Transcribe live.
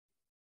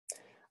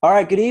All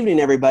right, good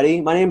evening,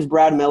 everybody. My name is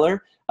Brad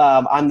Miller.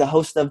 I'm the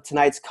host of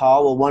tonight's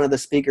call. Well, one of the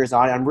speakers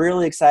on it. I'm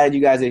really excited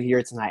you guys are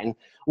here tonight. And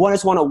one, I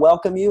just want to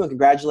welcome you and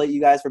congratulate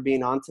you guys for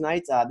being on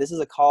tonight. This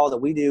is a call that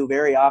we do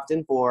very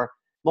often for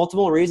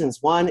multiple reasons.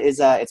 One is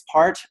it's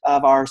part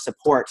of our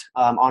support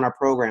on our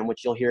program,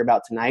 which you'll hear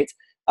about tonight,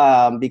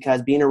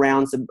 because being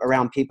around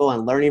people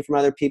and learning from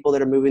other people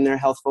that are moving their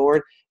health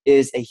forward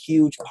is a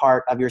huge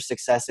part of your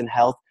success in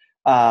health.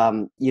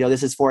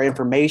 This is for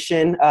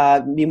information.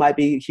 You might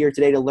be here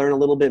today to learn a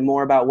little bit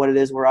more about what it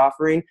is we're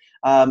offering.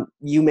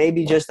 You may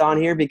be just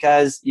on here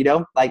because, you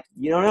don't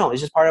know.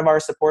 It's just part of our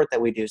support that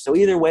we do. So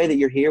either way that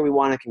you're here, we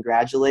want to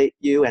congratulate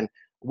you and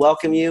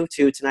welcome you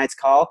to tonight's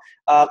call.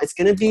 It's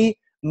going to be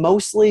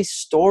mostly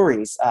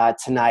stories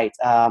tonight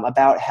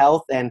about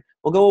health, and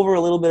we'll go over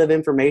a little bit of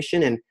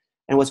information and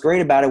what's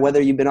great about it,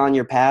 whether you've been on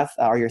your path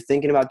or you're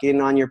thinking about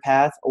getting on your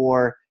path,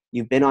 or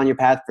you've been on your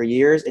path for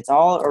years, it's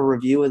all a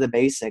review of the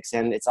basics,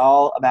 and it's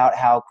all about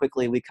how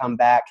quickly we come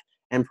back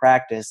and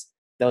practice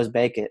those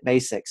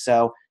basics.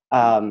 So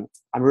I'm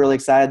really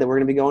excited that we're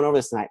going to be going over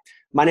this tonight.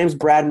 My name is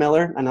Brad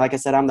Miller, and like I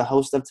said, I'm the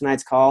host of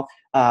tonight's call.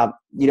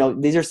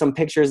 These are some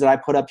pictures that I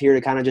put up here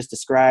to kind of just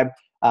describe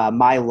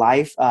my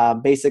life.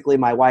 Basically,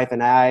 my wife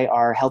and I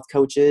are health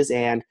coaches,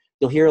 and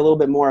you'll hear a little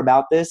bit more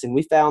about this. And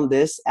we found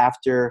this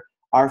after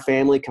our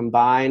family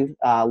combined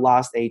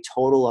lost a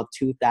total of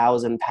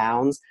 2,000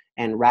 pounds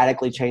and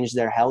radically changed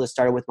their health. It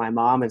started with my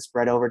mom and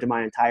spread over to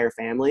my entire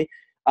family.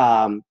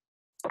 I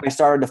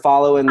started to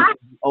follow in the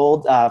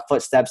old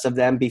footsteps of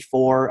them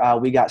before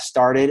we got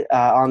started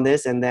on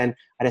this. And then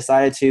I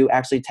decided to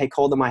actually take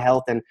hold of my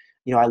health. And,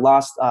 I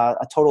lost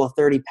a total of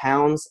 30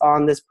 pounds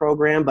on this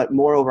program, but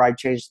moreover, I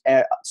changed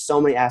so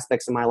many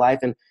aspects of my life.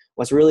 And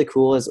what's really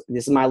cool is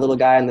this is my little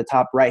guy in the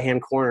top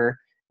right-hand corner.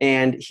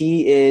 And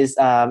he is,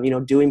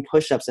 doing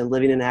push-ups and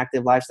living an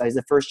active lifestyle. He's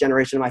the first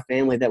generation of my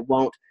family that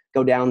won't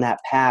go down that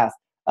path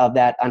of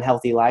that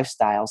unhealthy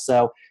lifestyle.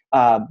 So,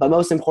 but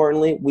most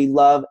importantly, we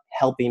love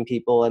helping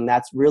people. And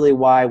that's really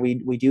why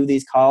we do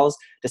these calls,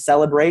 to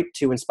celebrate,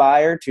 to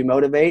inspire, to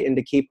motivate, and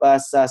to keep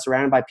us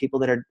surrounded by people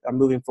that are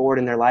moving forward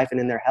in their life and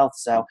in their health.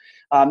 So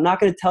I'm not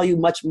going to tell you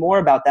much more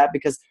about that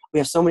because we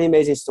have so many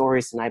amazing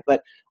stories tonight,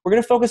 but we're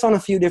going to focus on a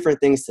few different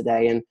things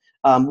today. And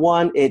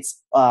one,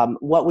 it's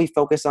what we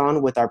focus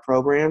on with our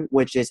program,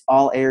 which is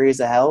all areas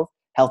of health: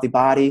 healthy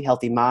body,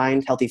 healthy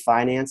mind, healthy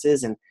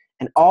finances, and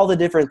all the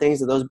different things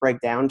that those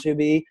break down to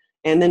be.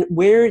 And then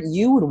where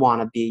you would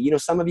want to be.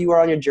 Some of you are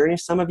on your journey.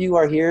 Some of you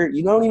are here.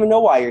 You don't even know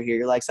why you're here.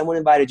 You're like, someone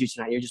invited you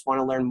tonight. You just want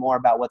to learn more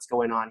about what's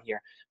going on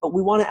here. But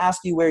we want to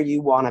ask you where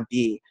you want to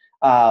be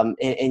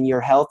in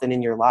your health and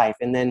in your life.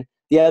 And then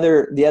the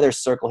other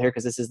circle here,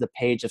 because this is the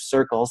page of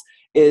circles,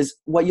 is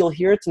what you'll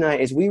hear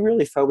tonight is we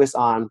really focus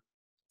on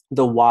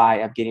the why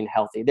of getting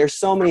healthy. There's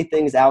so many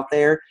things out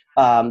there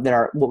that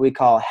are what we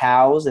call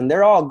hows, and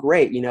they're all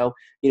great.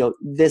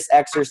 This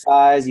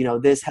exercise,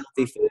 this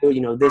healthy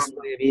food, this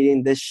way of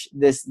eating, this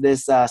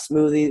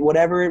smoothie,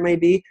 whatever it may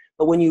be.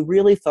 But when you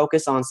really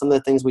focus on some of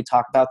the things we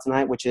talk about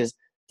tonight, which is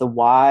the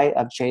why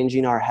of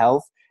changing our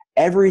health,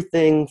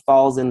 everything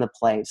falls into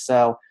place.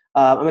 So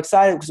I'm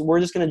excited because we're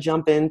just going to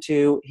jump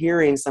into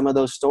hearing some of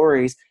those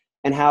stories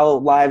and how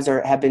lives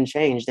have been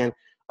changed. And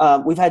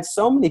we've had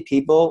so many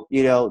people,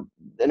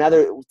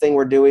 another thing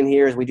we're doing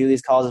here as we do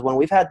these calls is when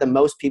we've had the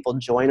most people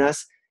join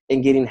us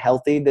in getting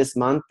healthy this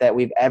month that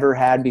we've ever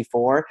had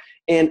before.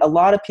 And a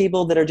lot of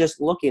people that are just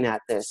looking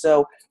at this.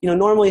 So,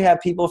 normally you have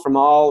people from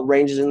all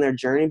ranges in their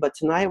journey, but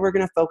tonight we're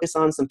going to focus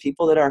on some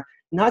people that are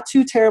not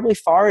too terribly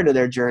far into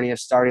their journey of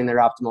starting their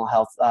optimal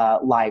health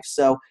life.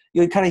 So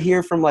you kind of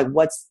hear from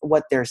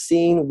what they're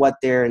seeing, what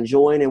they're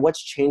enjoying, and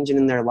what's changing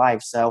in their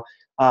life. So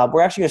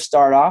we're actually going to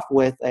start off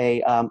with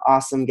a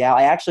awesome gal.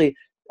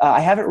 I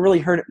haven't really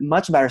heard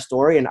much about her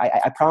story, and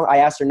I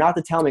asked her not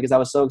to tell me because I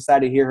was so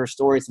excited to hear her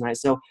story tonight.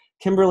 So,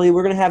 Kimberly,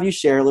 we're going to have you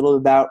share a little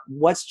bit about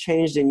what's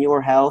changed in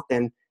your health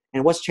and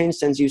what's changed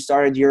since you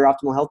started your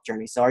optimal health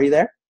journey. So, are you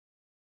there?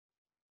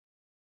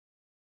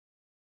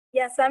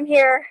 Yes, I'm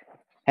here.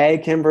 Hey,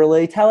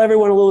 Kimberly, tell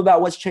everyone a little about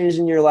what's changed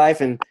in your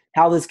life and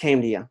how this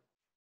came to you.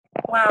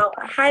 Wow.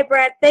 Hi,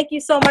 Brett. Thank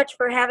you so much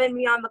for having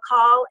me on the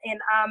call. And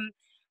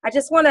I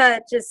just want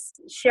to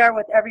share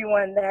with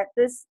everyone that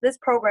this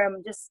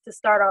program, just to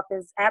start off,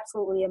 is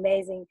absolutely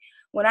amazing.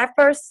 When I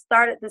first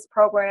started this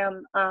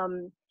program,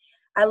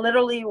 I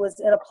literally was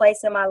in a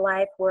place in my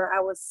life where I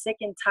was sick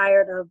and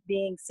tired of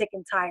being sick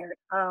and tired.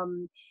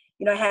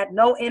 I had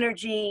no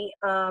energy.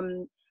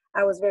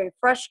 I was very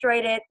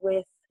frustrated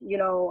with,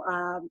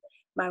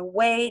 my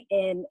weight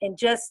and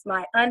just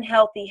my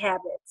unhealthy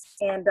habits.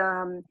 And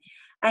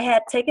I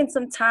had taken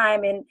some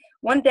time, and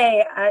one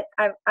day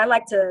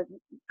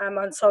I'm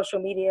on social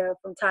media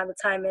from time to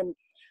time,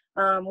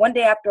 and one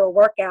day after a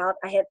workout,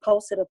 I had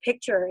posted a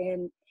picture,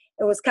 and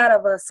it was kind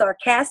of a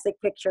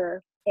sarcastic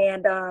picture,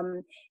 and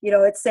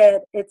it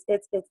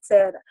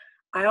said,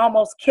 I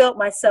almost killed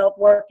myself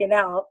working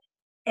out,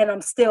 and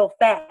I'm still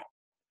fat.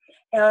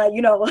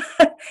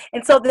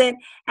 And so then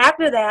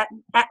after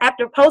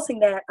posting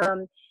that,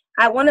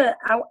 I want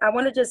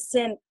to just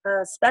send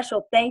a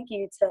special thank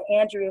you to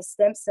Andrea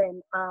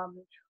Simpson,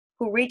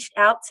 who reached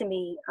out to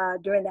me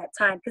during that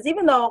time. Because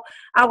even though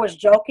I was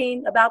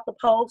joking about the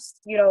post,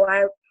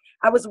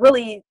 I was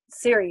really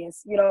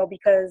serious,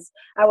 because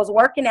I was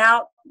working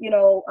out,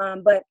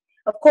 but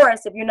of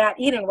course, if you're not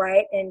eating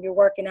right and you're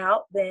working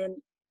out, then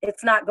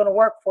it's not going to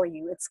work for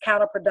you. It's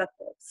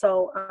counterproductive.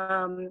 So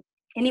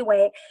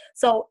anyway,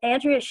 so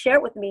Andrea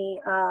shared with me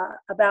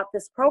about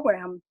this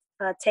program,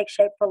 Take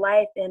Shape for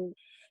Life. And,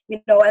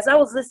 as I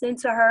was listening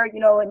to her,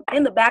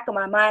 in the back of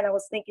my mind, I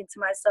was thinking to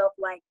myself,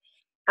 like,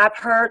 I've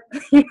heard,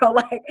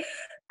 like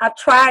I've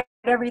tried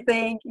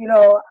everything,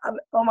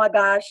 oh my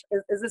gosh,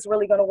 is this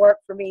really going to work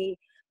for me?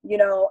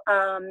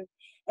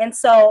 And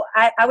so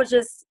I was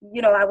just,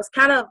 I was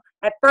kind of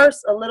at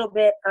first a little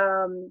bit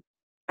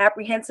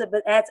apprehensive,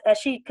 but as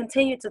she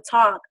continued to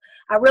talk,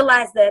 I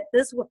realized that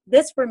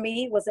this for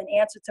me was an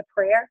answer to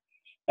prayer.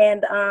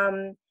 And,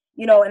 and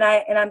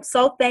I'm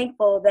so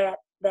thankful that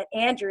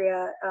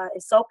Andrea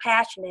is so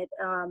passionate.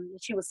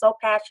 She was so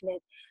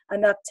passionate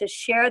enough to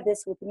share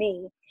this with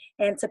me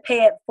and to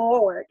pay it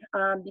forward,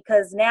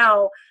 because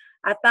now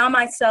I found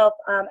myself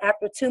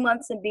after 2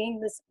 months in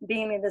being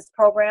in this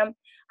program,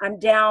 I'm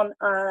down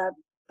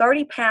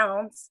 30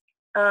 pounds,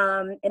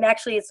 and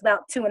actually it's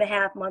about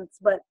 2.5 months,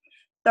 but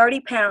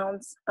 30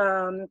 pounds,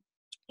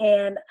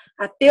 and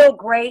I feel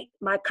great.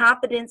 My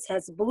confidence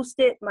has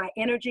boosted. My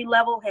energy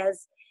level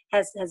has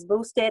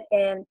boosted,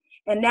 and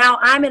now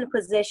I'm in a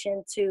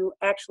position to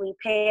actually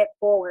pay it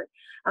forward.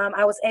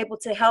 I was able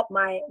to help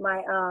my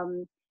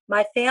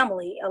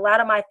family, a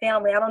lot of my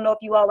family. I don't know if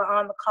you all are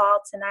on the call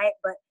tonight,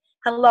 but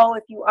hello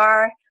if you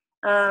are.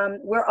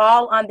 We're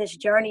all on this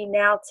journey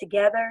now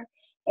together,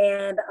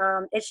 and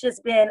it's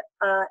just been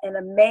an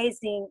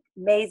amazing,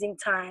 amazing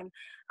time.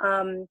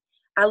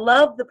 I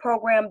love the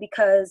program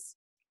because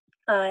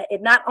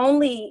it not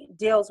only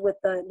deals with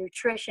the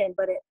nutrition,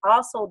 but it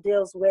also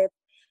deals with,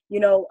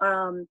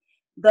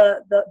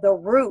 the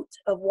root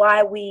of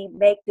why we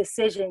make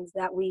decisions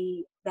that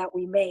we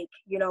make,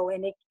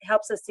 and it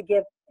helps us to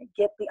get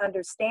the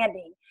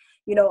understanding,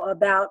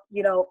 about,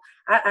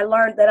 I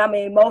learned that I'm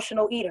an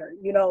emotional eater,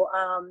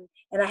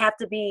 and I have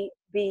to be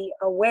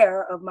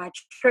aware of my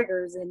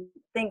triggers and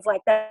things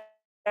like that.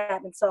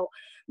 And so,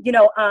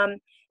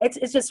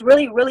 it's just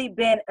really, really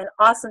been an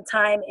awesome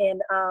time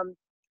and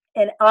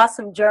an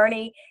awesome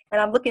journey.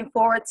 And I'm looking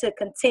forward to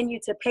continue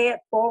to pay it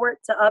forward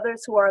to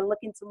others who are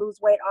looking to lose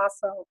weight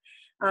also.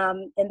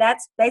 And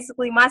that's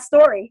basically my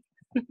story.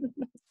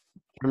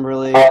 I'm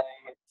really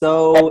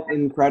so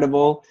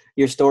incredible,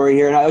 your story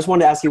here. And I just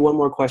wanted to ask you one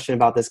more question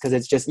about this, because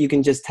it's just, you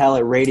can just tell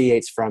it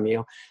radiates from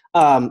you.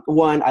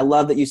 One, I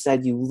love that you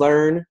said you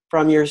learn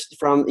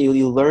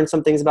you learn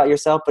some things about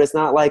yourself, but it's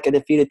not like a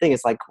defeated thing.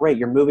 It's like, great,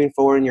 you're moving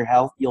forward in your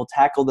health. You'll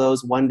tackle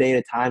those one day at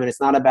a time. And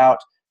it's not about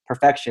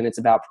perfection. It's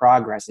about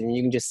progress. And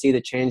you can just see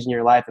the change in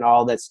your life and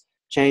all that's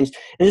changed.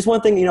 And just one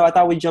thing, I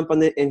thought we'd jump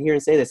in here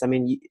and say this. I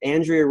mean,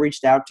 Andrea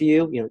reached out to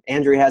you.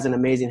 Andrea has an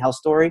amazing health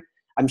story.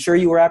 I'm sure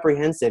you were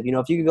apprehensive.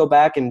 If you could go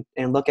back and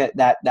look at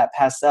that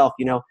past self,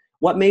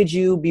 what made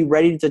you be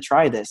ready to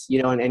try this,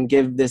 and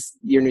give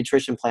your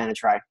nutrition plan a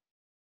try?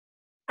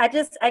 I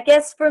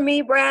guess for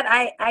me, Brad,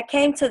 I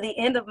came to the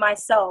end of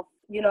myself.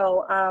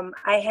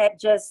 I had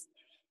just,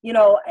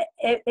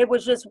 it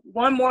was just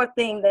one more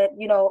thing that,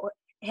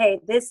 hey,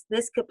 this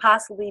could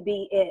possibly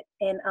be it.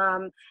 And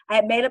I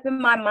had made up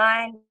in my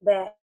mind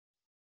that,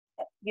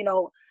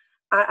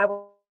 I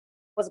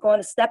was going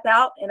to step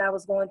out and I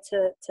was going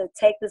to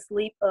take this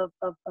leap of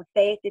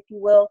faith, if you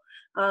will.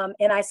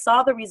 And I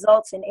saw the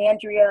results in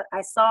Andrea.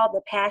 I saw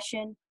the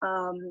passion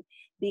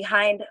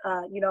behind,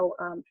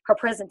 her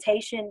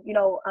presentation,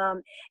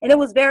 and it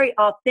was very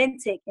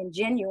authentic and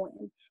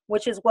genuine,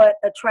 which is what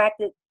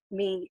attracted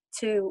me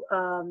to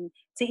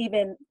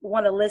even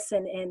want to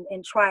listen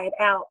and try it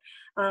out.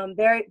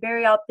 Very,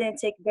 very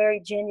authentic,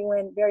 very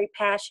genuine, very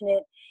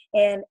passionate,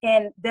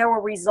 and there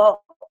were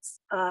results.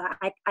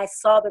 I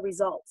saw the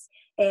results.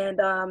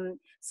 And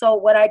so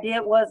what I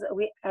did was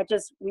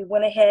we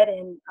went ahead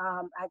and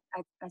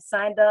I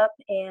signed up,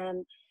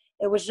 and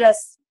it was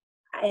just,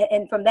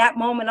 and from that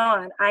moment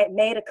on, I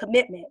made a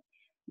commitment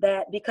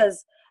that,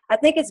 because I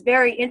think it's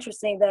very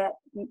interesting that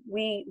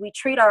we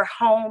treat our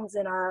homes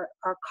and our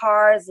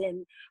cars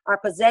and our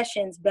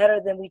possessions better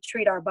than we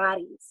treat our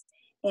bodies.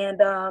 And,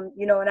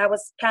 and I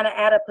was kind of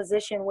at a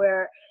position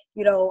where,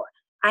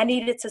 I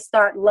needed to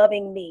start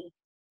loving me.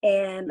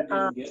 And,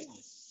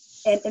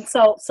 and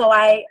so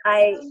I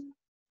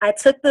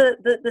took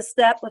the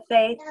step of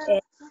faith,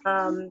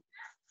 and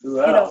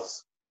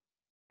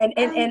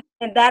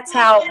and that's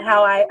how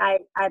I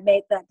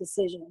made that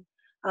decision,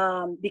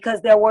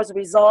 because there was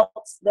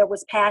results, there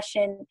was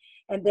passion,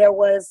 and there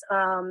was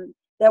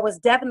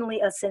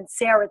definitely a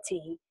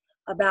sincerity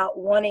about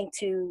wanting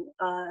to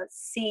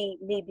see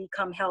me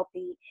become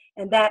healthy,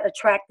 and that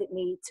attracted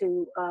me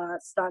to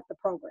start the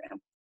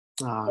program.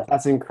 Oh,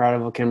 that's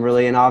incredible,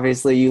 Kimberly. And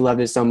obviously you loved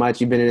it so much.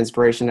 You've been an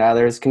inspiration to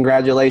others.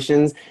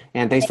 Congratulations.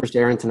 And thanks for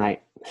sharing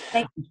tonight.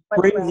 Thank you so much,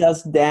 Brings Brad.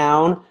 us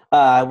down.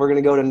 We're going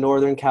to go to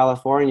Northern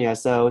California.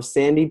 So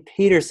Sandy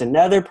Peterson,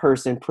 another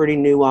person pretty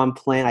new on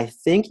plan. I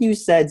think you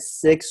said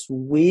 6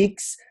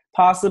 weeks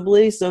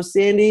possibly. So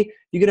Sandy,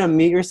 you going to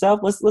unmute yourself.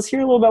 Let's hear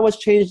a little about what's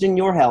changed in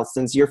your health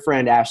since your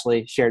friend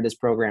Ashley shared this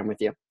program with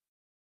you.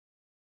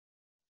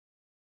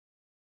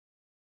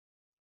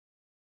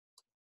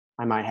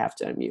 I might have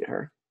to unmute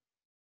her.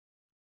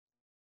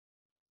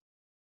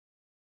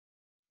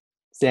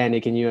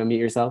 Sandy, can you unmute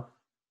yourself?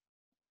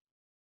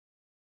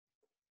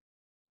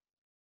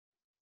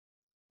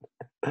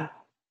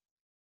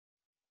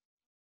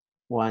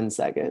 One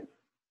second.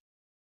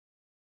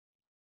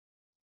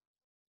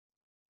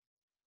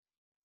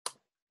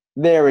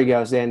 There we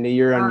go, Sandy.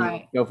 You're unmuted.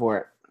 Right. Go for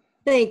it.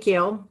 Thank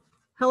you.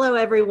 Hello,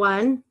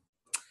 everyone.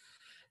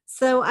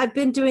 So I've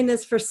been doing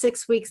this for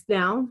 6 weeks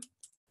now,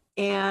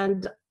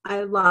 and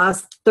I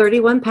lost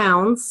 31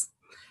 pounds.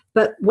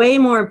 But way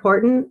more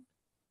important,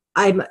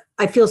 I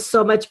feel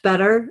so much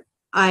better.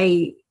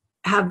 I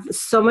have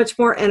so much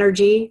more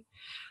energy.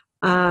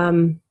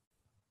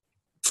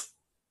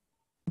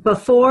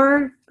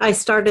 Before I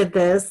started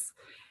this,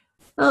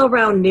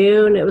 around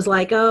noon, it was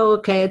like, oh,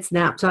 okay, it's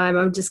nap time.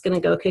 I'm just going to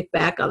go kick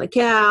back on the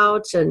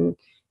couch. And,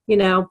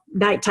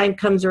 nighttime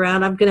comes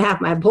around, I'm going to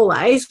have my bowl of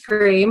ice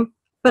cream.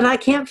 But I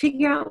can't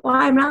figure out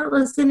why I'm not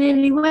losing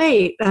any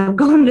weight. I'm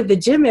going to the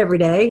gym every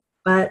day,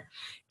 but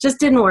just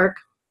didn't work.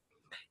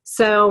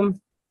 So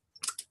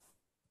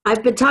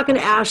I've been talking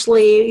to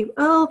Ashley,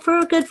 for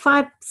a good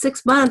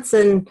 5-6 months.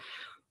 And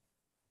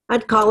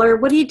I'd call her,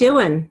 what are you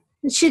doing?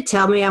 And she'd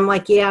tell me, I'm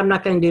like, yeah, I'm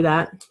not going to do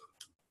that.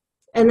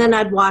 And then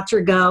I'd watch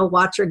her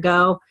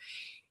go.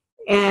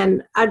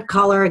 And I'd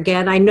call her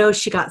again. I know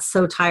she got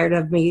so tired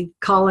of me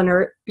calling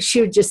her. She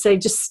would just say,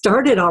 just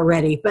start it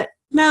already. But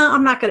no,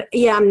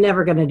 I'm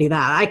never going to do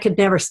that. I could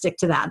never stick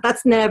to that.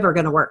 That's never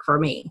going to work for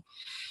me.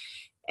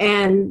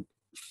 And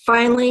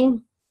finally,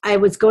 I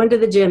was going to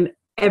the gym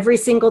every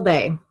single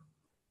day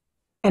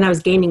and I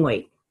was gaining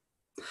weight.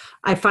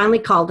 I finally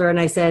called her and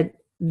I said,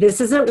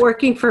 this isn't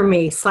working for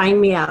me. Sign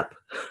me up.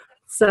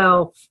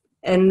 So,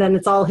 and then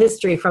it's all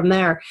history from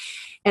there.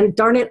 And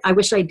darn it, I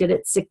wish I did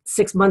it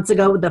six months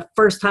ago, the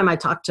first time I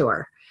talked to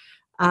her.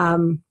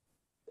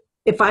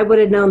 If I would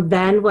have known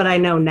then what I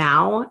know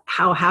now,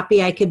 how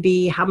happy I could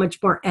be, how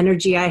much more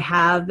energy I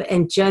have,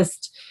 and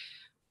just,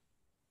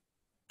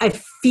 I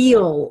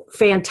feel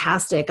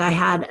fantastic. I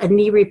had a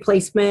knee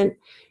replacement.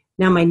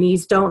 Now my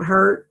knees don't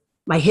hurt.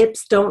 My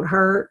hips don't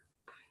hurt.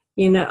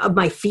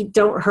 My feet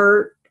don't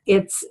hurt.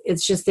 It's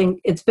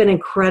been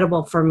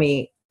incredible for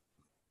me.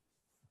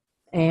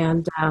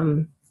 And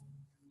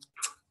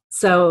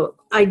so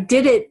I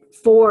did it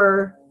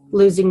for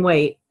losing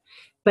weight,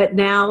 but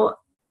now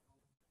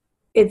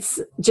it's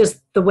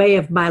just the way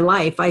of my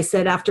life. I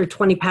said after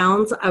 20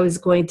 pounds, I was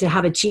going to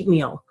have a cheat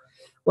meal.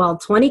 Well,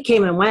 20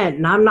 came and went,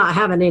 and I'm not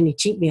having any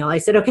cheat meal. I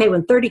said, okay,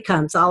 when 30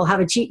 comes, I'll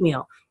have a cheat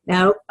meal.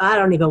 Now, I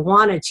don't even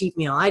want a cheat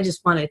meal. I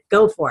just want to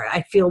go for it.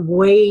 I feel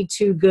way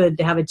too good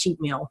to have a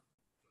cheat meal.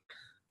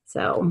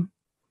 So,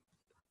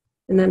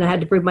 and then I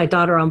had to bring my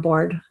daughter on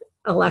board,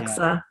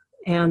 Alexa.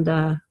 Yeah.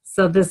 And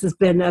so this has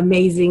been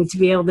amazing to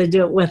be able to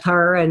do it with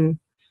her. And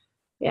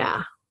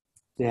yeah.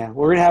 Yeah,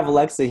 we're going to have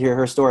Alexa hear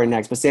her story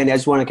next. But Sandy, I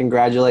just want to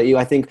congratulate you.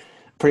 I think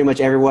pretty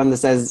much everyone that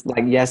says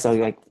yes,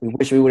 we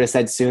wish we would have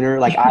said sooner.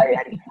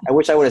 I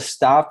wish I would have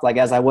stopped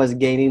as I was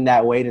gaining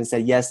that weight and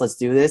said, yes, let's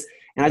do this.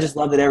 And I just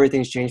love that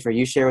everything's changed for you.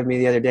 You shared with me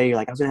the other day, you're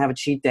like, I was going to have a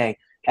cheat day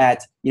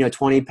at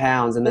 20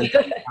 pounds and then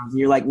 30 pounds. And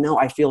you're like, no,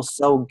 I feel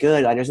so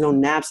good. There's no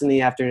naps in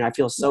the afternoon. I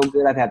feel so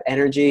good. I have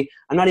energy.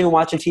 I'm not even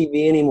watching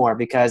TV anymore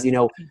because,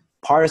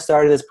 part of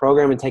starting this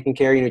program and taking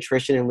care of your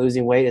nutrition and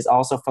losing weight is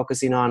also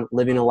focusing on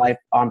living a life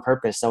on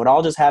purpose. So it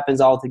all just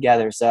happens all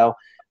together. So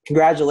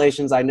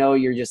congratulations. I know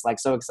you're just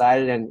so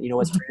excited. And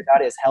what's great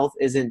about it is health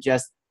isn't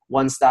just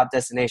one-stop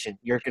destination.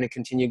 You're going to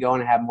continue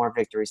going and have more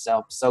victories.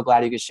 So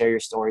glad you could share your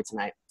story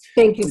tonight.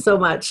 Thank you so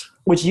much.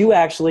 Which you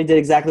actually did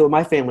exactly what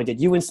my family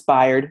did. You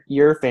inspired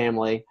your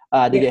family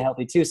to get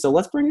healthy too. So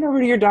let's bring it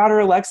over to your daughter,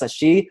 Alexa.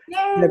 She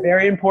had a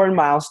very important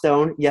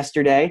milestone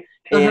yesterday.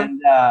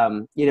 And,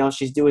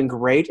 she's doing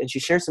great. And she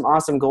shared some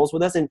awesome goals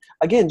with us. And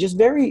again, just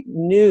very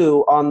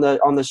new on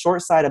the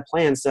short side of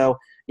plans. So,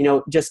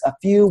 just a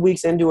few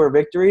weeks into her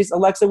victories.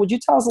 Alexa, would you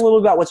tell us a little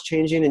about what's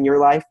changing in your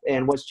life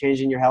and what's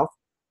changing your health?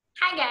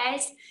 Hi,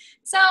 guys.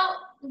 So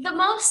the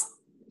most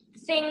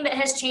thing that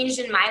has changed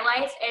in my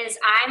life is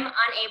I'm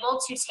unable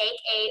to take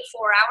a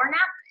 4-hour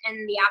nap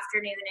in the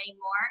afternoon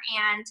anymore.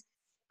 And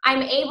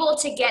I'm able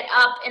to get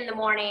up in the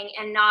morning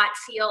and not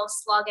feel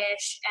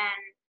sluggish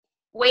and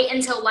wait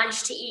until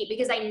lunch to eat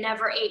because I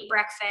never ate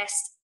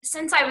breakfast.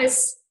 Since I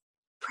was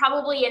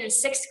probably in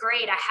 6th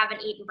grade, I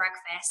haven't eaten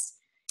breakfast.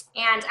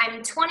 And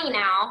I'm 20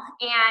 now,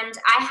 and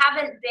I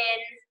haven't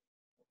been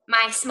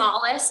my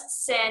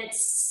smallest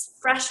since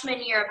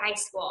freshman year of high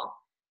school,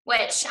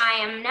 which I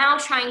am now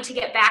trying to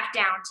get back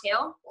down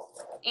to.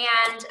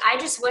 And I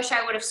just wish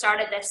I would have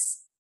started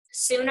this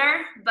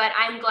sooner, but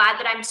I'm glad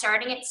that I'm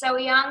starting it so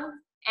young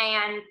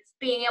and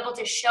being able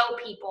to show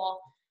people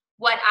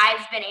what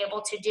I've been able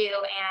to do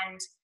and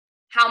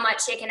how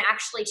much it can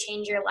actually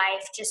change your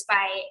life just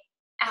by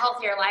a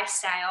healthier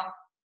lifestyle.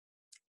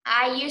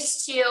 I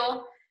used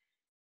to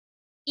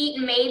eat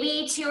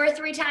maybe 2 or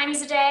 3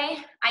 times a day.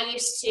 I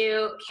used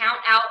to count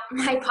out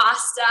my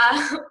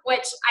pasta,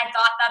 which I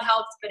thought that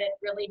helped, but it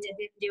really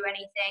didn't do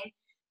anything.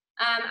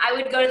 I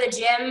would go to the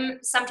gym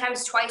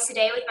sometimes twice a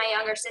day with my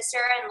younger sister,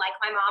 and like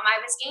my mom,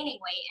 I was gaining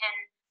weight.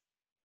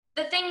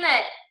 And the thing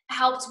that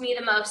helped me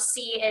the most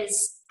see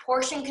is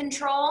portion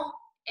control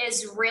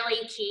is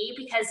really key,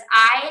 because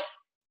I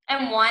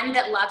am one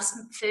that loves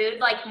food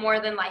like more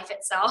than life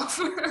itself.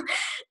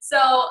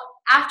 So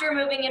after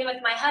moving in with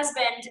my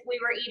husband, we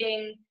were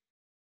eating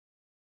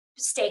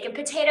steak and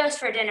potatoes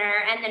for dinner,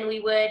 and then we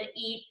would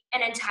eat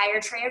an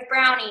entire tray of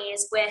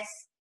brownies with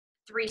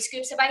 3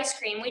 scoops of ice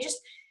cream. We just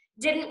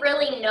didn't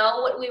really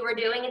know what we were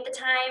doing at the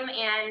time,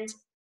 and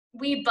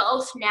we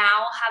both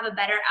now have a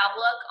better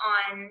outlook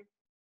on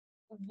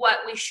what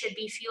we should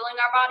be fueling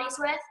our bodies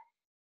with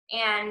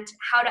and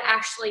how to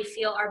actually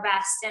feel our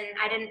best. And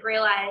I didn't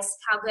realize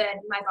how good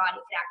my body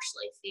could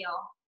actually feel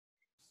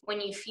when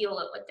you fuel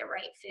it with the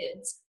right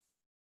foods.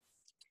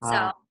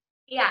 So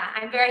yeah,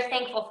 I'm very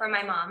thankful for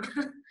my mom.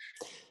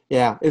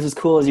 Yeah, it's as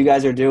cool as you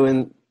guys are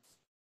doing.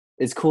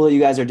 It's cool that you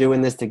guys are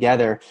doing this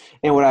together.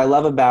 And what I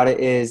love about it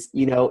is,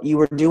 you know, you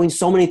were doing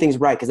so many things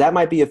right, because that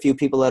might be a few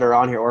people that are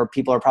on here, or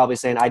people are probably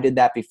saying, I did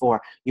that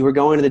before. You were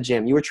going to the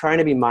gym. You were trying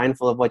to be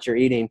mindful of what you're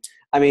eating.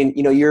 I mean,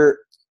 you know, you're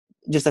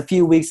just a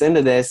few weeks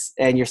into this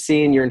and you're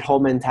seeing your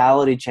whole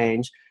mentality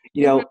change.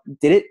 You know,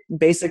 did it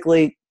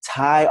basically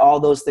tie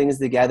all those things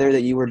together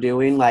that you were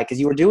doing? Like, because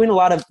you were doing a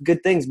lot of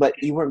good things, but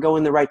you weren't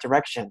going the right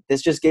direction.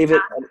 This just gave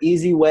it an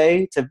easy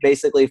way to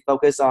basically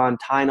focus on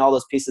tying all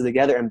those pieces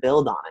together and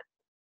build on it.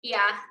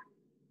 Yeah.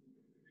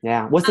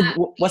 Yeah. What's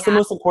the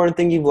most important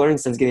thing you've learned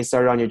since getting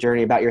started on your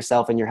journey about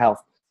yourself and your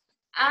health?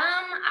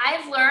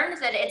 I've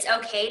learned that it's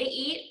okay to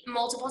eat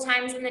multiple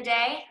times in the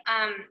day.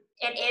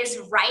 It is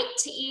right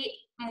to eat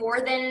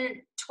more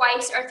than 2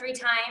 or 3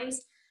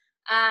 times.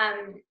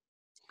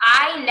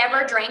 I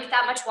never drank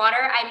that much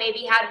water. I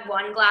maybe had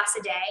 1 glass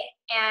a day.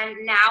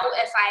 And now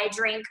if I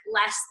drink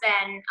less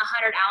than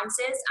 100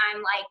 ounces,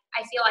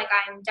 I feel like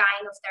I'm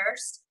dying of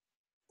thirst.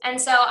 And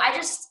so I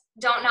just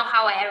don't know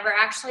how I ever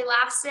actually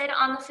lasted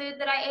on the food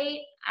that I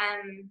ate.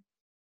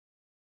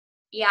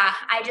 Yeah,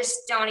 I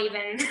just don't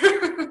even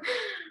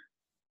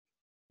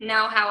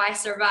know how I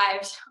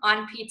survived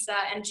on pizza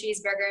and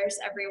cheeseburgers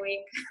every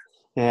week.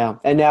 Yeah.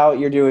 And now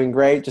you're doing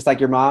great. Just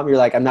like your mom, you're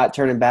like, I'm not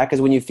turning back,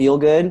 because when you feel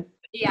good,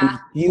 Yeah.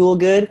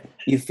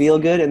 you feel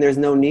good, and there's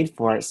no need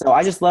for it. So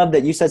I just love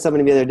that you said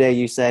something the other day.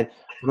 You said,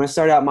 I'm going to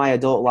start out my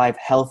adult life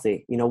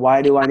healthy. You know,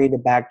 why do I need to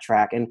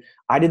backtrack? And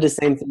I did the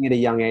same thing at a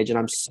young age, and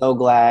I'm so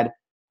glad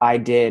I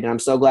did. And I'm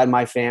so glad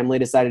my family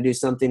decided to do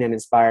something and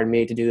inspired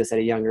me to do this at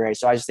a younger age.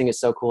 So I just think it's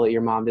so cool that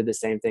your mom did the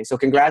same thing. So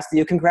congrats to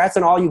you. Congrats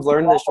on all you've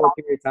learned in this short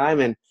period of time.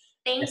 And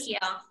thank you.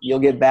 You'll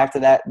get back to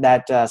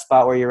that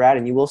spot where you're at,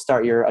 and you will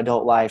start your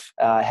adult life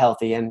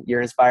healthy, and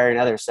you're inspiring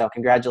others. So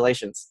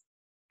congratulations.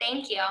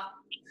 Thank you.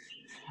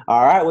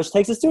 All right, which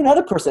takes us to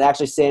another person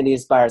actually Sandy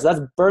inspires.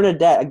 That's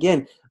Bernadette.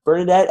 Again,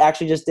 Bernadette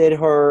actually just did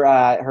her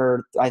I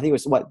think it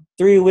was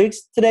 3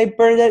 weeks today,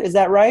 Bernadette, is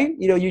that right?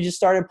 You know, you just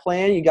started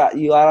playing,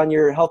 you out on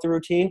your healthy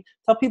routine.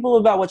 Tell people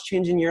about what's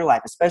changing your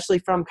life, especially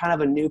from kind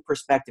of a new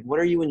perspective. What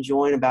are you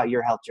enjoying about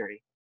your health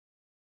journey?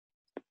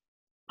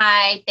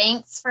 Hi,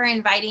 thanks for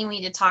inviting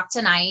me to talk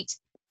tonight.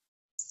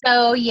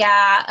 So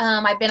yeah,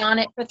 I've been on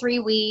it for 3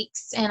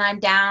 weeks, and I'm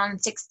down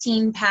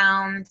 16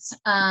 pounds,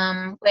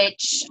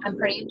 which I'm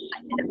pretty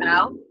excited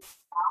about.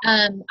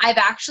 I've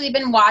actually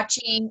been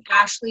watching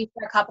Ashley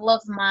for a couple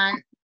of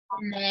months,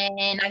 and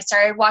then I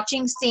started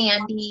watching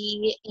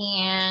Sandy,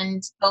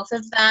 and both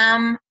of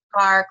them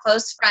are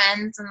close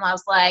friends, and I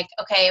was like,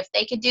 okay, if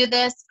they could do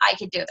this, I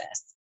could do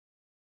this.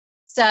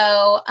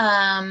 So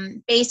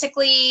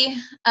basically,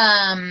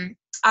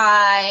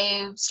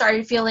 I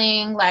started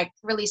feeling like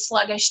really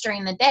sluggish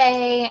during the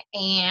day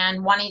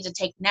and wanting to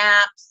take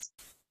naps.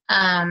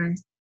 I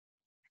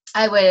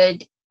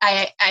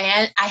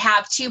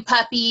have 2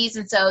 puppies,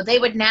 and so they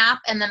would nap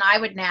and then I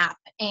would nap,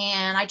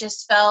 and I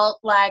just felt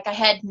like I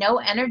had no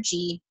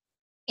energy.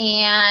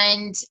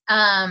 And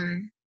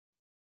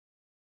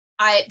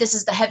this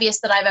is the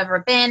heaviest that I've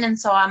ever been, and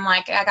so I'm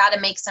like, I got to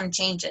make some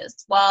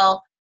changes.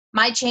 Well,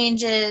 my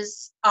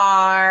changes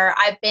are,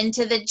 I've been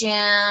to the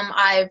gym,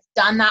 I've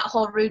done that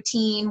whole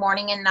routine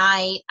morning and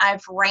night,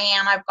 I've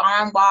ran, I've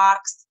gone on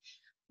walks,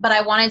 but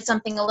I wanted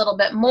something a little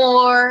bit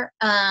more.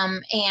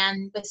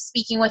 And with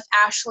speaking with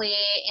Ashley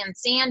and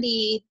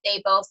Sandy,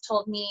 they both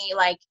told me,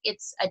 like,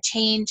 it's a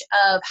change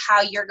of how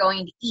you're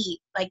going to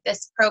eat. Like,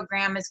 this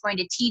program is going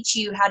to teach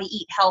you how to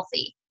eat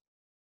healthy.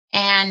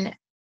 And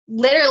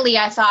literally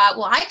I thought,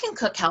 well, I can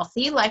cook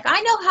healthy. Like, I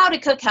know how to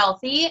cook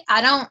healthy.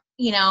 I don't,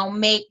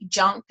 make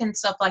junk and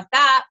stuff like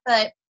that.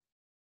 But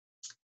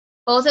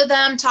both of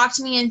them talked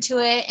me into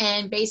it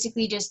and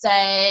basically just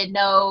said,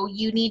 no,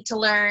 you need to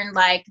learn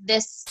like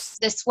this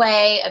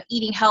way of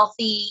eating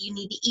healthy. You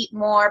need to eat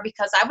more,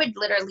 because I would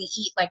literally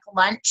eat like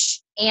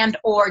lunch and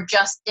or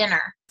just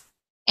dinner.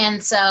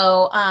 And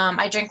so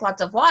I drank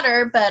lots of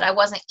water, but I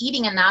wasn't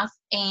eating enough,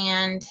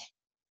 and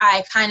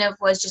I kind of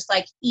was just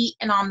like eat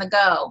and on the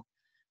go.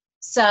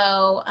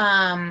 So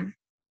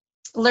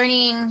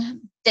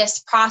learning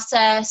this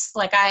process,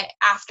 like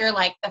after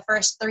like the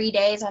first 3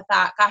 days, I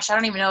thought, gosh, I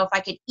don't even know if I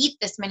could eat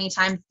this many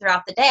times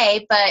throughout the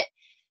day, but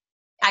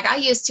I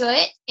got used to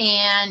it.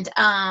 And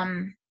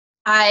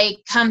I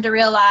come to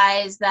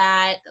realize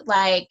that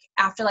like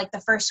after like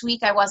the first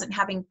week, I wasn't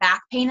having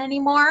back pain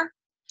anymore.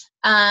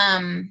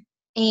 And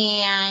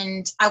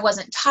I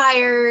wasn't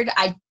tired.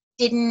 I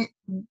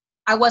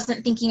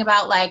wasn't thinking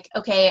about like,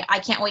 okay, I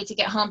can't wait to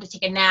get home to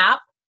take a nap.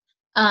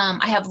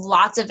 I have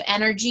lots of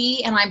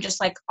energy and I'm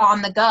just like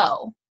on the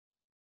go.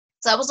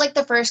 So that was like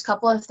the first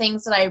couple of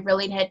things that I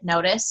really had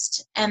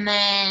noticed. And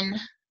then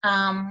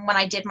when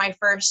I did my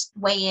first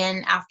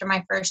weigh-in after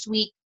my first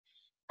week,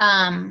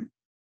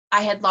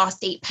 I had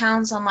lost 8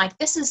 pounds. I'm like,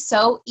 this is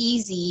so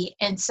easy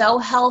and so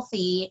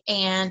healthy.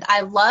 And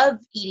I love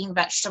eating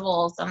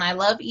vegetables and I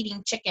love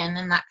eating chicken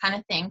and that kind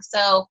of thing.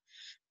 So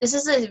this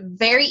is a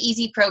very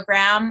easy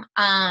program.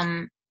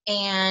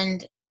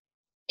 And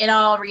in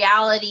all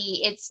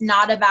reality, it's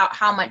not about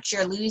how much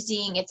you're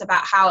losing. It's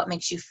about how it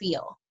makes you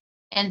feel.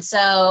 And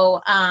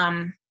so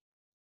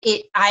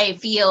I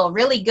feel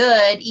really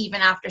good even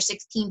after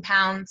 16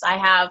 pounds. I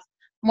have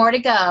more to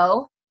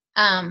go.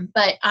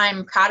 But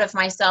I'm proud of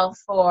myself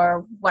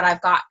for what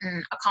I've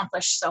gotten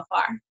accomplished so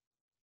far.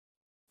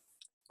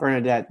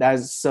 Bernadette, that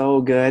is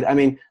so good. I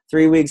mean,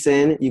 3 weeks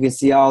in, you can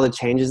see all the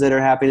changes that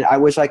are happening. I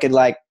wish I could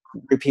like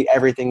repeat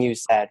everything you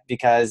said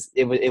because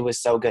it was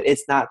so good.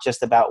 It's not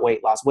just about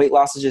weight loss. Weight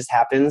loss just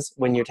happens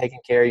when you're taking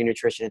care of your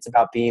nutrition. It's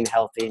about being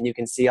healthy, and you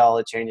can see all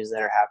the changes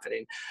that are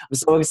happening. I'm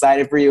so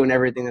excited for you and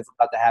everything that's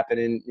about to happen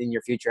in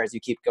your future as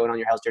you keep going on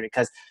your health journey,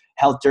 because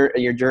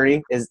your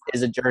journey is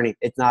a journey.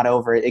 It's not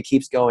over. It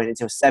keeps going. And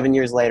so 7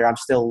 years later, I'm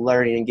still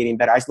learning and getting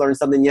better. I learned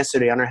something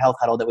yesterday on our health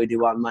huddle that we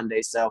do on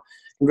Monday. So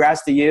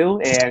congrats to you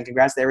and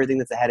congrats to everything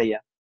that's ahead of you.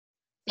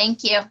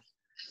 Thank you.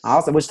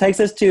 Awesome. Which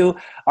takes us to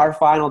our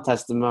final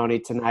testimony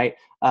tonight.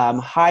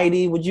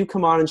 Heidi, would you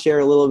come on and share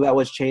a little about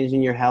what's changed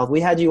in your health?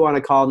 We had you on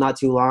a call not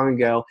too long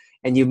ago,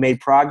 and you've made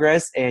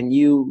progress, and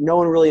no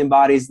one really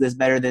embodies this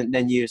better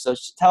than you. So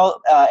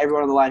tell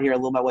everyone on the line here a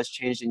little about what's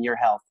changed in your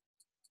health.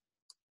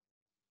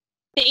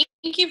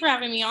 Thank you for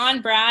having me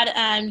on, Brad.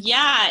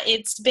 Yeah,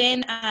 it's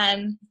been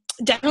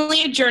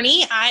definitely a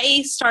journey.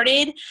 I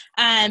started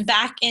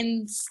back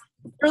in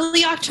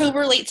early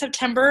October, late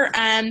September.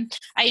 I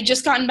had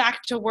just gotten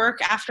back to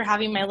work after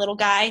having my little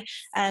guy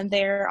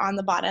there on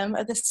the bottom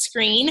of the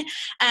screen,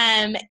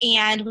 and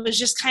was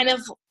just kind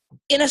of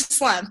in a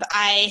slump.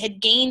 I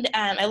had gained,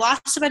 I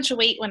lost a bunch of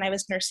weight when I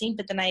was nursing,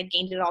 but then I had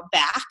gained it all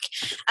back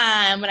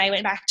when I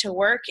went back to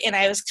work, and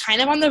I was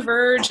kind of on the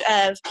verge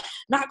of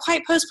not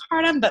quite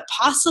postpartum, but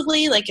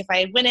possibly, like if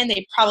I went in,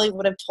 they probably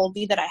would have told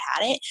me that I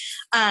had it.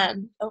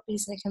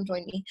 He's gonna come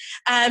join me.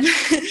 And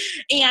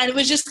it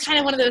was just kind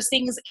of one of those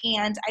things,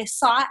 and I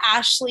saw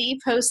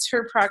Ashley post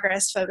her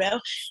progress photo,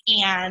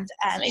 and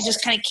it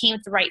just kind of came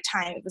at the right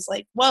time. It was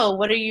like, whoa,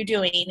 what are you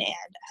doing?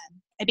 And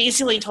I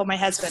basically told my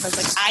husband, I was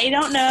like, I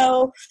don't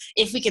know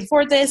if we can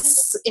afford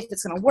this, if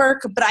it's going to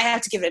work, but I have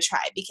to give it a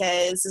try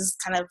because this is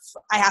kind of,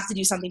 I have to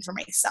do something for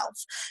myself.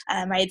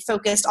 I had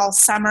focused all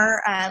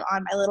summer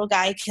on my little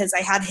guy because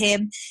I had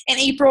him in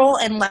April,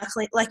 and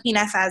lucky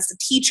enough as a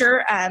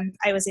teacher,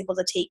 I was able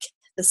to take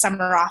the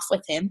summer off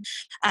with him.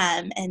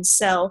 And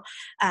so,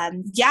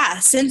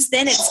 since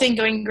then it's been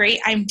going great.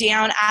 I'm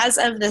down as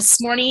of this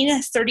morning,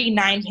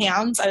 39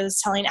 pounds. I was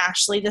telling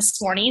Ashley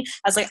this morning,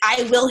 I was like,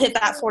 I will hit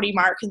that 40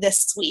 mark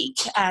this week.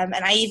 And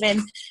I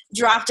even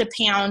dropped a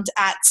pound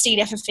at State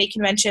FFA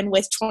convention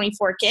with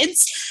 24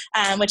 kids,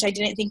 which I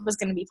didn't think was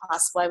going to be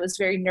possible. I was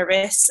very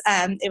nervous.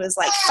 It was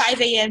like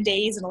 5 a.m.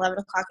 days and 11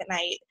 o'clock at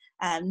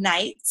night,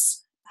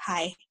 nights.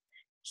 Hi.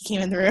 He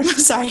came in the room.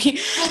 Sorry.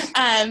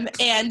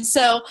 And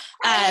so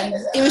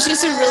it was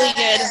just a really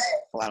good,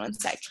 hold on one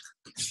sec.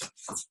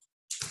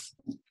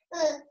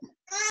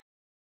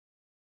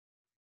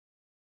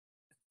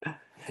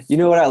 You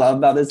know what I love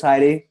about this,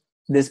 Heidi?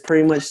 This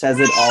pretty much says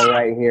it all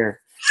right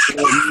here.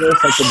 You're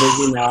such a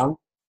busy mom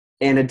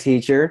and a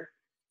teacher.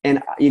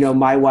 And,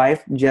 my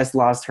wife just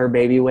lost her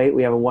baby weight.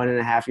 We have a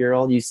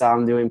 1.5-year-old. You saw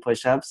him doing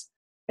push-ups.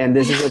 And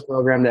this is a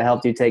program that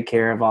helped you take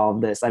care of all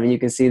of this. I mean, you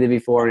can see the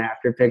before and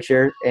after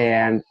picture.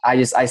 And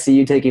I see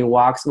you taking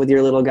walks with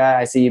your little guy.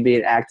 I see you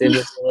being active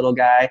with your little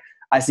guy.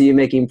 I see you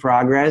making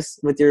progress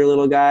with your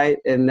little guy.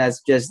 And that's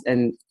just,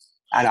 and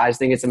I just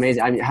think it's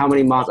amazing. I mean, how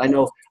many moms, I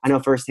know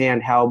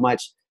firsthand how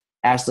much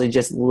Ashley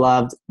just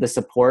loved the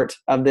support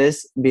of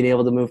this, being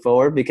able to move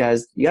forward,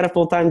 because you got a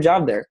full-time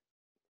job there.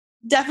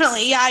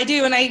 Definitely. Yeah, I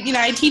do. And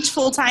I teach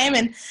full time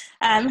and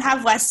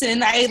have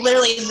Weston. I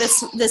literally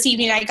this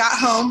evening we got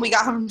home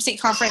from state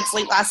conference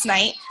late last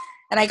night,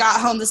 and I got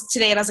home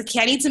today and I was like,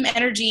 okay, I need some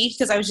energy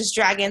because I was just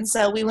dragging.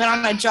 So we went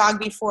on a jog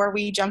before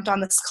we jumped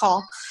on this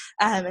call.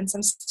 And so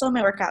I'm still in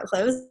my workout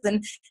clothes.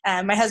 And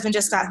my husband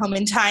just got home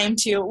in time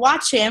to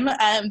watch him,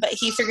 but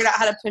he figured out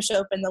how to push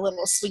open the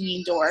little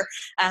swinging door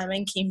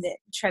and came to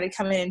try to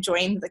come in and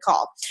join the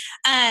call.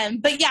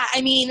 But yeah,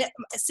 I mean,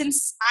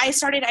 since I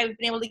started, I've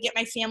been able to get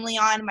my family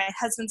on. My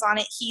husband's on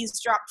it. He's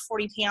dropped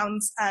 40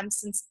 pounds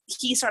since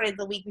he started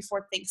the week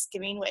before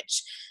Thanksgiving,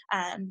 which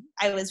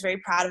I was very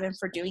proud of him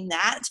for doing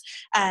that.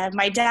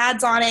 My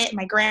dad's on it.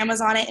 My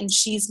grandma's on it, and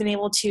she's been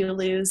able to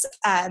lose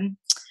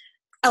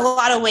a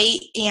lot of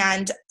weight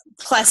and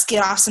plus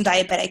get off some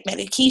diabetic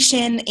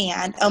medication,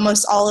 and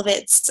almost all of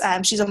it's,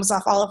 she's almost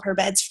off all of her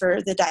meds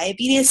for the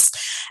diabetes.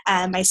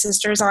 My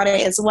sister's on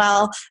it as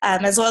well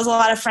as a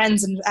lot of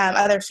friends and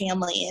other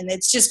family. And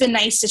it's just been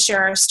nice to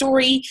share our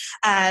story.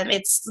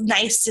 It's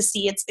nice to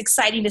see, it's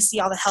exciting to see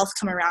all the health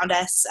come around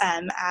us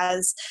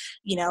as,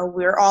 you know,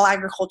 we're all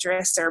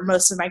agriculturists, or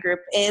most of my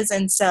group is.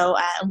 And so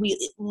we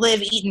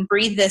live, eat, and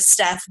breathe this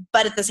stuff,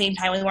 but at the same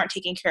time, we weren't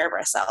taking care of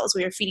ourselves.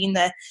 We were feeding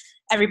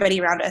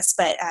everybody around us,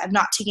 but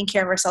not taking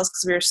care of ourselves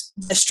because we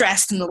were the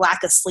stress and the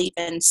lack of sleep.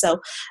 And so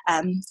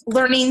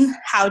learning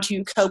how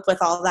to cope with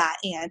all that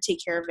and take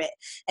care of it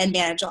and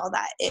manage all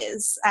that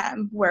is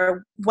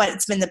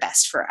what's been the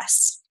best for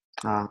us.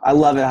 I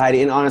love it,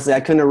 Heidi. And honestly, I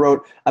couldn't have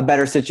wrote a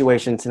better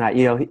situation tonight.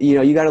 You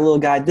know, you got a little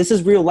guy. This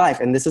is real life,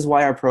 and this is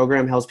why our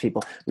program helps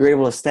people. You're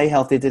able to stay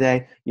healthy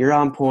today. You're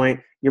on point.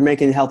 You're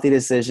making healthy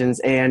decisions,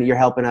 and you're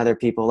helping other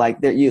people. Like,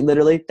 you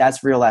literally,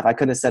 that's real life. I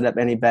couldn't have set it up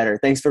any better.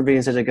 Thanks for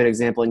being such a good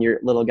example, and your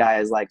little guy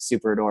is like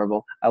super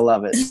adorable. I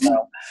love it.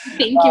 So,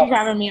 thank you for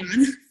having me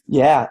on.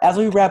 Yeah. As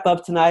we wrap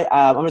up tonight,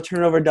 I'm going to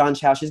turn it over to Dawn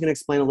Chow. She's going to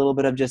explain a little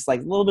bit of just like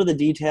a little bit of the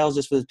details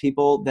just for the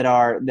people that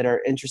are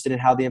interested in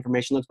how the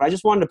information looks. But I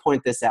just wanted to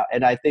point this out.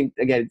 And I think,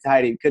 again,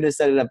 Heidi couldn't have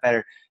set it up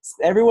better.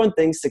 Everyone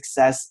thinks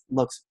success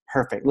looks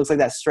perfect. It looks like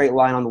that straight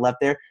line on the left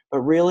there. But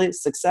really,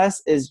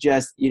 success is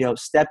just,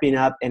 stepping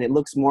up, and it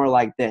looks more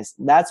like this.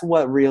 That's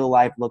what real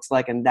life looks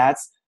like. And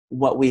that's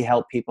what we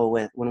help people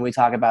with when we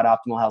talk about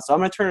optimal health. So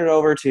I'm going to turn it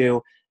over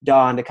to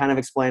Dawn to kind of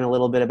explain a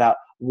little bit about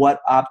what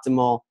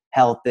optimal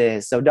health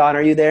is. So Dawn,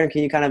 are you there?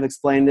 Can you kind of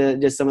explain to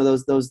just some of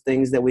those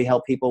things that we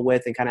help people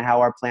with, and kind of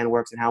how our plan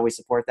works and how we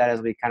support that as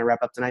we kind of wrap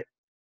up tonight?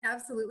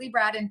 Absolutely,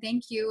 Brad, and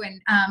thank you.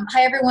 And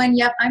hi, everyone.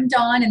 Yep, I'm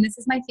Dawn, and this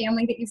is my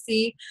family that you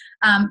see.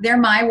 They're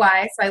my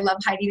why, so I love,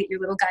 Heidi, that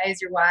your little guy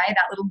is your why.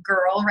 That little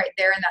girl right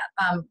there in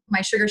that my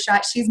sugar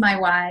shot, she's my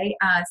why.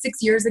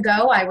 6 years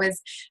ago, I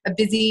was a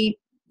busy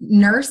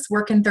nurse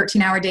working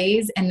 13-hour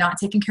days and not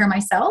taking care of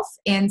myself.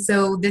 And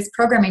so this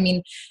program, I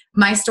mean,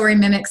 my story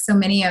mimics so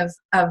many of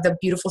the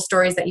beautiful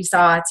stories that you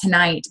saw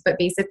tonight, but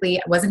basically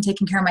I wasn't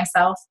taking care of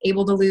myself,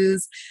 able to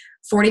lose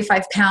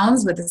 45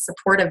 pounds with the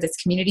support of this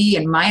community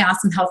and my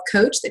awesome health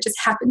coach that just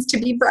happens to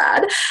be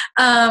Brad,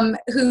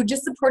 who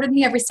just supported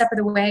me every step of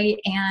the way.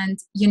 And,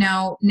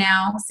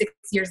 now 6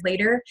 years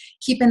later,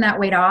 keeping that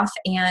weight off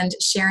and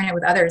sharing it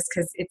with others,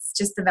 because it's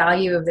just the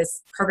value of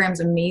this program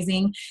is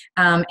amazing.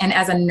 And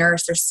as a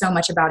nurse, there's so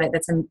much about it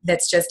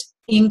that's just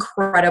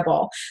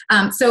incredible.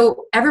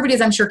 So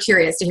everybody's, I'm sure,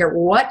 curious to hear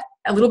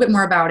a little bit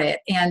more about it.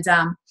 And,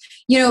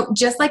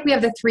 just like we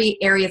have the 3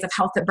 areas of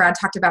health that Brad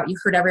talked about, you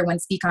heard everyone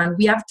speak on,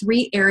 we have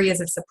 3 areas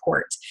of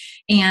support.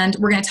 And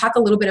we're going to talk a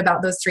little bit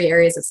about those 3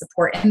 areas of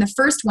support. And the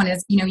first one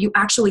is, you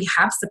actually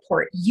have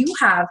support. You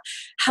have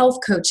health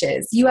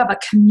coaches, you have a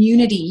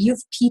community, you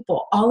have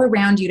people all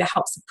around you to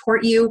help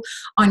support you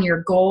on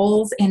your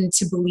goals and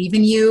to believe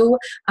in you.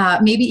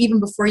 Maybe even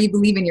before you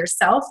believe in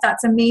yourself.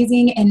 That's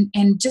amazing.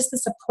 And just the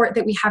support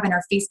that we have in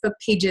our Facebook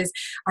pages,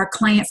 our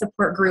client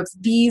support groups,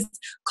 these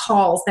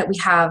calls that we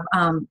have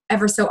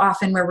ever so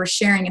often where we're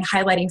sharing and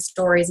highlighting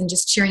stories and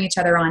just cheering each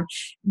other on.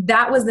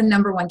 That was the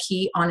number one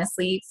key,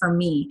 honestly, for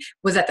me,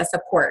 was at the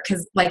support.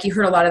 Because like you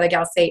heard a lot of the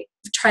gals say,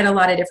 tried a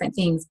lot of different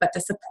things, but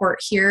the support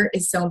here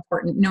is so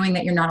important, knowing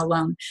that you're not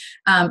alone.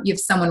 You have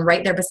someone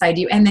right there beside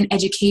you. And then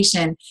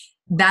education.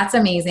 That's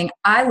amazing.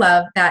 I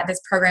love that this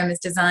program is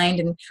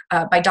designed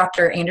by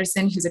Dr.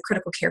 Anderson, who's a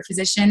critical care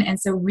physician. And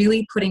so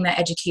really putting that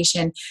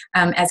education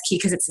as key,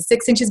 because it's the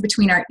 6 inches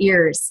between our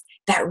ears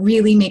that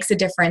really makes a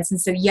difference.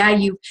 And so, yeah,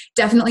 you've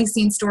definitely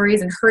seen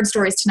stories and heard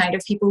stories tonight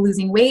of people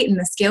losing weight and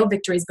the scale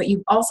victories, but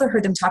you've also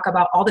heard them talk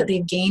about all that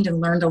they've gained and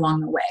learned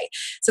along the way.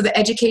 So the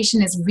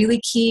education is really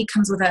key,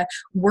 comes with a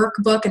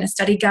workbook and a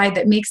study guide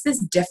that makes this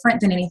different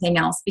than anything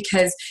else,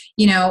 because,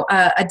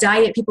 a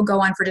diet people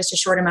go on for just a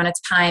short amount of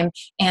time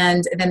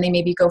and then they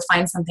maybe go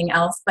find something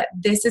else. But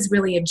this is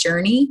really a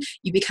journey.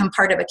 You become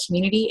part of a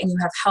community and you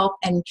have help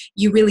and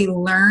you really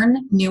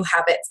learn new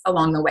habits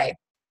along the way.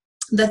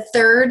 The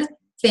third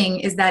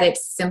thing is that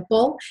it's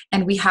simple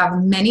and we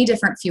have many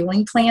different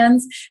fueling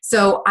plans.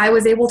 So I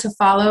was able to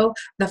follow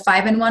the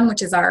 5-in-1,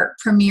 which is our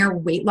premier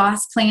weight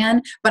loss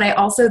plan, but I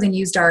also then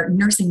used our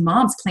nursing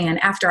moms plan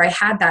after I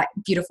had that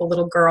beautiful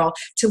little girl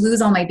to lose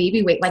all my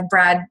baby weight, like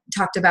Brad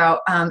talked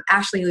about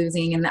Ashley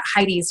losing, and that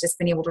Heidi's just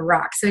been able to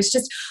rock. So it's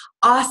just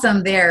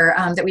awesome there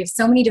that we have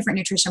so many different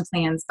nutrition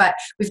plans, but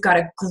we've got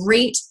a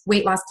great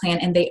weight loss plan,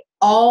 and they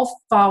all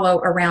follow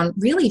around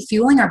really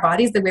fueling our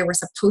bodies the way we're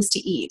supposed to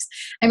eat.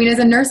 I mean, as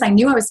a nurse, I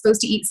knew I was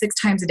supposed to eat 6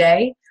 times a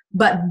day,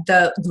 but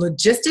the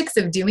logistics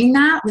of doing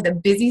that with a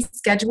busy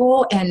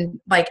schedule and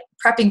like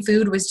prepping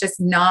food was just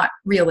not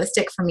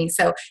realistic for me.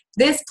 So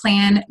this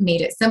plan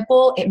made it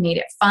simple. It made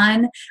it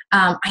fun.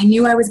 I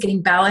knew I was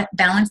getting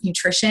balanced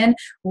nutrition,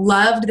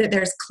 loved that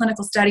there's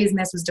clinical studies and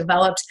this was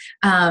developed,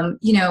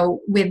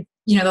 with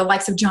the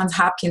likes of Johns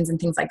Hopkins and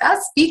things like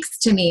that speaks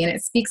to me, and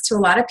it speaks to a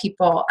lot of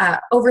people.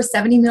 Over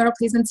 70 meal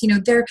replacements,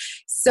 they're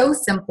so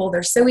simple.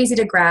 They're so easy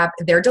to grab.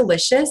 They're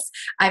delicious.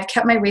 I've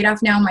kept my weight off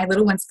now. My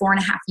little one's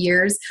 4.5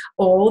 years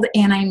old.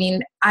 And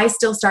I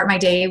still start my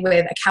day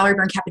with a calorie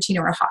burn cappuccino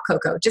or a hot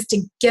cocoa just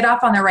to get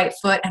off on the right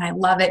foot. And I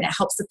love it. And it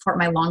helps support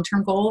my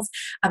long-term goals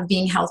of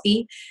being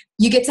healthy.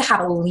 You get to have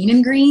a lean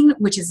and green,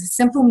 which is a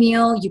simple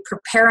meal you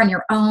prepare on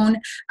your own.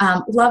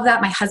 Love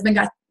that. My husband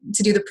got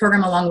to do the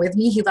program along with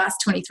me. He lost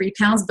 23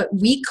 pounds, but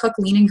we cook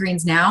lean and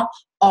greens now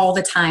all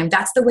the time.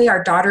 That's the way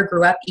our daughter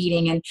grew up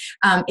eating.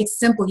 And it's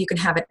simple. You can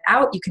have it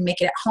out, you can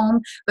make it at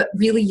home, but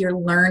really you're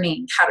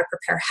learning how to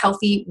prepare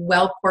healthy,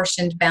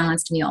 well-portioned,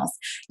 balanced meals.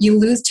 You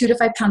lose 2 to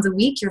 5 pounds a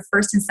week, your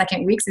first and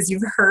second weeks, as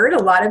you've heard.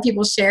 A lot of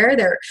people share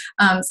their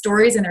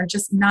stories and they're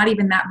just not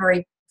even that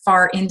very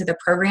far into the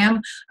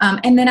program.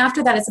 And then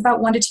after that, it's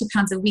about 1 to 2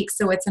 pounds a week.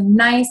 So it's a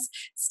nice,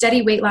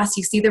 steady weight loss.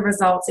 You see the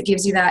results. It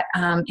gives you that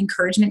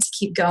encouragement to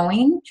keep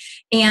going.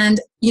 And,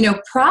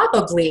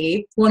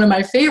 probably one of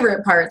my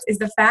favorite parts is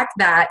the fact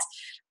that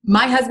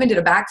my husband did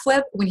a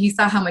backflip when he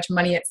saw how much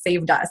money it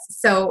saved us.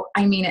 So,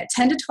 at $10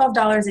 to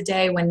 $12 a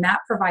day, when that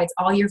provides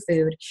all your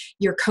food,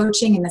 your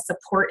coaching and the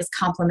support is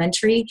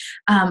complimentary,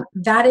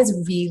 that is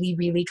really,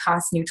 really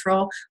cost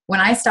neutral.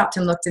 When I stopped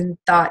and looked and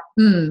thought,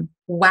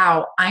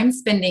 wow, I'm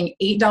spending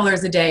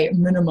 $8 a day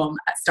minimum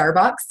at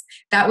Starbucks.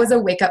 That was a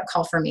wake-up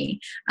call for me.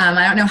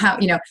 I don't know how,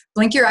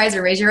 blink your eyes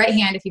or raise your right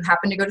hand if you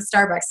happen to go to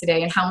Starbucks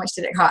today, and how much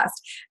did it cost?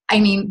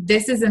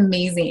 This is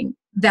amazing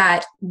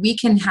that we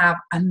can have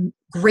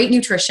great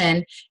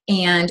nutrition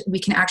and we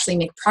can actually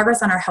make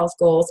progress on our health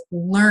goals,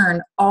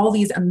 learn all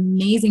these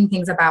amazing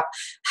things about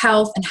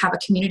health, and have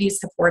a community to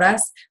support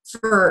us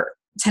for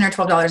 $10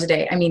 or $12 a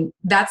day.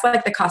 That's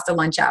like the cost of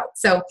lunch out.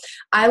 So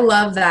I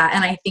love that.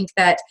 And I think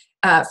that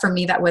for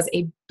me, that was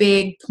a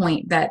big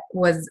point that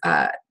was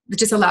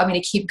just allowed me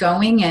to keep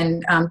going,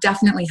 and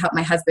definitely helped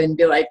my husband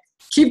be like,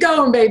 keep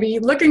going, baby,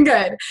 looking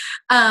good.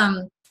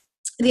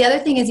 The other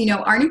thing is,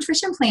 our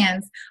nutrition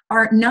plans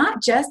are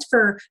not just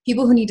for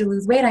people who need to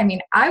lose weight.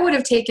 I would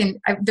have taken,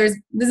 this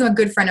is a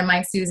good friend of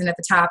mine, Susan, at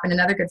the top, and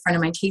another good friend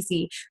of mine,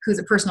 Casey, who's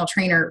a personal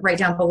trainer right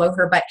down below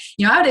her. But,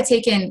 I would have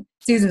taken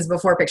Susan's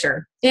before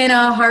picture in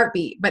a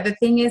heartbeat. But the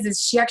thing is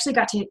she actually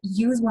got to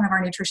use one of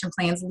our nutrition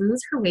plans,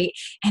 lose her weight,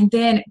 and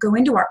then go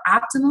into our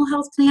optimal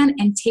health plan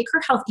and take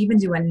her health even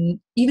to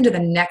the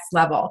next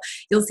level.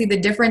 You'll see the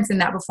difference in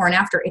that before and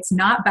after. It's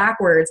not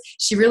backwards.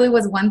 She really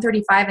was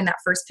 135 in that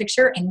first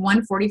picture and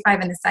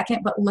 145 in the second,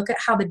 but look at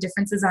how the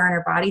differences are in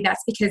her body.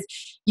 That's because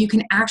you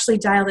can actually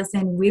dial this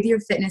in with your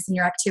fitness and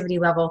your activity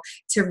level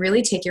to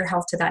really take your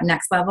health to that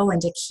next level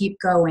and to keep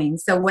going.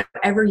 So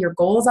whatever your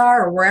goals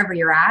are or wherever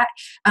you're at,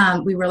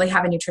 we really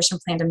have a nutrition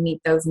plan to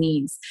meet those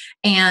needs.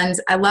 And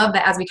I love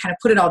that as we kind of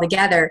put it all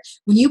together,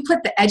 when you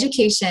put the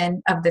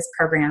education of this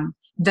program,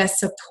 the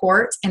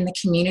support and the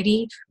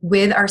community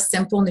with our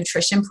simple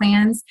nutrition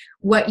plans,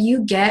 what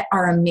you get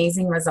are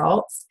amazing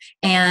results.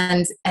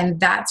 And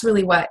that's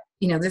really what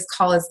this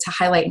call is to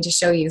highlight and to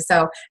show you.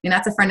 So,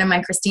 that's a friend of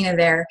mine, Christina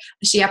there.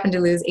 She happened to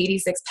lose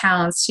 86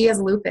 pounds. She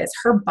has lupus.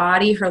 Her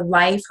body, her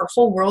life, her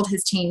whole world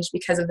has changed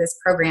because of this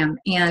program.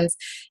 And,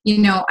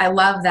 I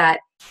love that,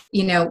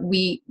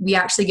 we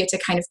actually get to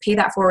kind of pay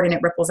that forward, and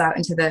it ripples out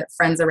into the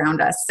friends around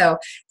us. So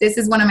this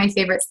is one of my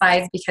favorite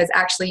slides, because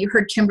actually you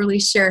heard Kimberly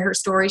share her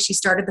story. She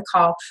started the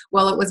call.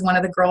 Well, it was one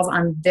of the girls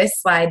on this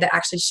slide that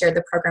actually shared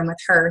the program with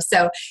her.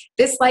 So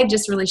this slide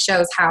just really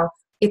shows how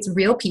it's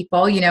real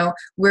people.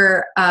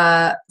 We're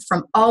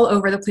from all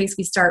over the place.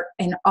 We start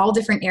in all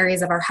different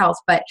areas of our health,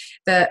 but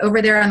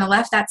over there on the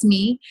left, that's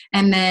me.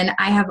 And then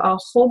I have a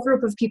whole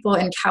group of people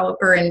in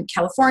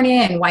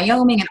California and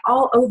Wyoming and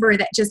all over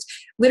that just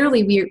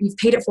literally we've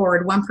paid it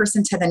forward one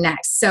person to the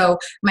next. So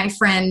my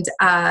friend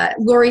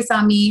Lori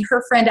saw me,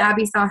 her friend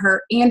Abby saw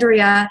her,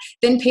 Andrea,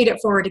 then paid it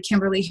forward to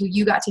Kimberly, who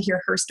you got to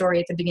hear her story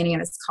at the beginning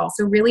of this call.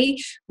 So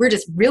really, we're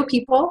just real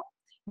people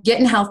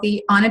getting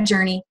healthy on a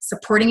journey,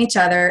 supporting each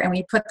other. And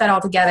we put that all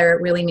together,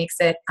 it really makes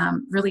it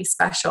really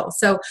special.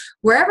 So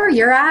wherever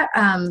you're at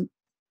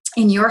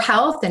in your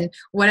health and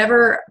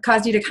whatever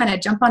caused you to kind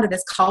of jump onto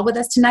this call with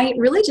us tonight,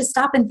 really just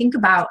stop and think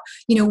about,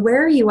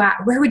 where are you at?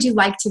 Where would you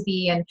like to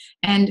be?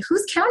 And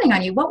who's counting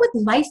on you? What would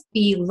life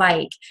be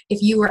like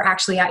if you were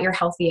actually at your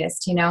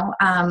healthiest?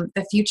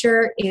 The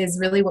future is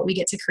really what we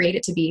get to create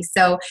it to be.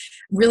 So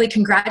really,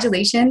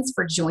 congratulations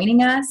for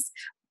joining us.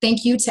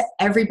 Thank you to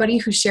everybody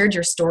who shared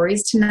your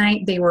stories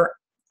tonight. They were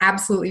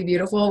absolutely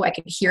beautiful. I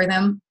could hear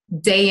them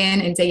day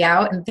in and day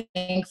out, and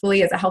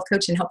thankfully as a health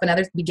coach and helping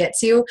others we get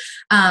to.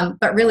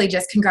 But really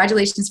just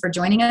congratulations for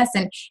joining us.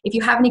 And if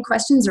you have any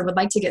questions or would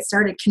like to get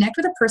started, connect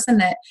with a person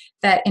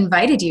that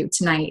invited you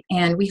tonight.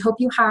 And we hope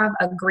you have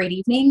a great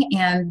evening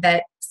and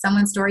that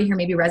someone's story here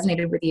maybe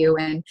resonated with you.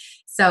 And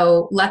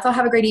so let's all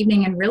have a great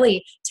evening and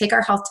really take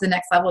our health to the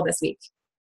next level this week.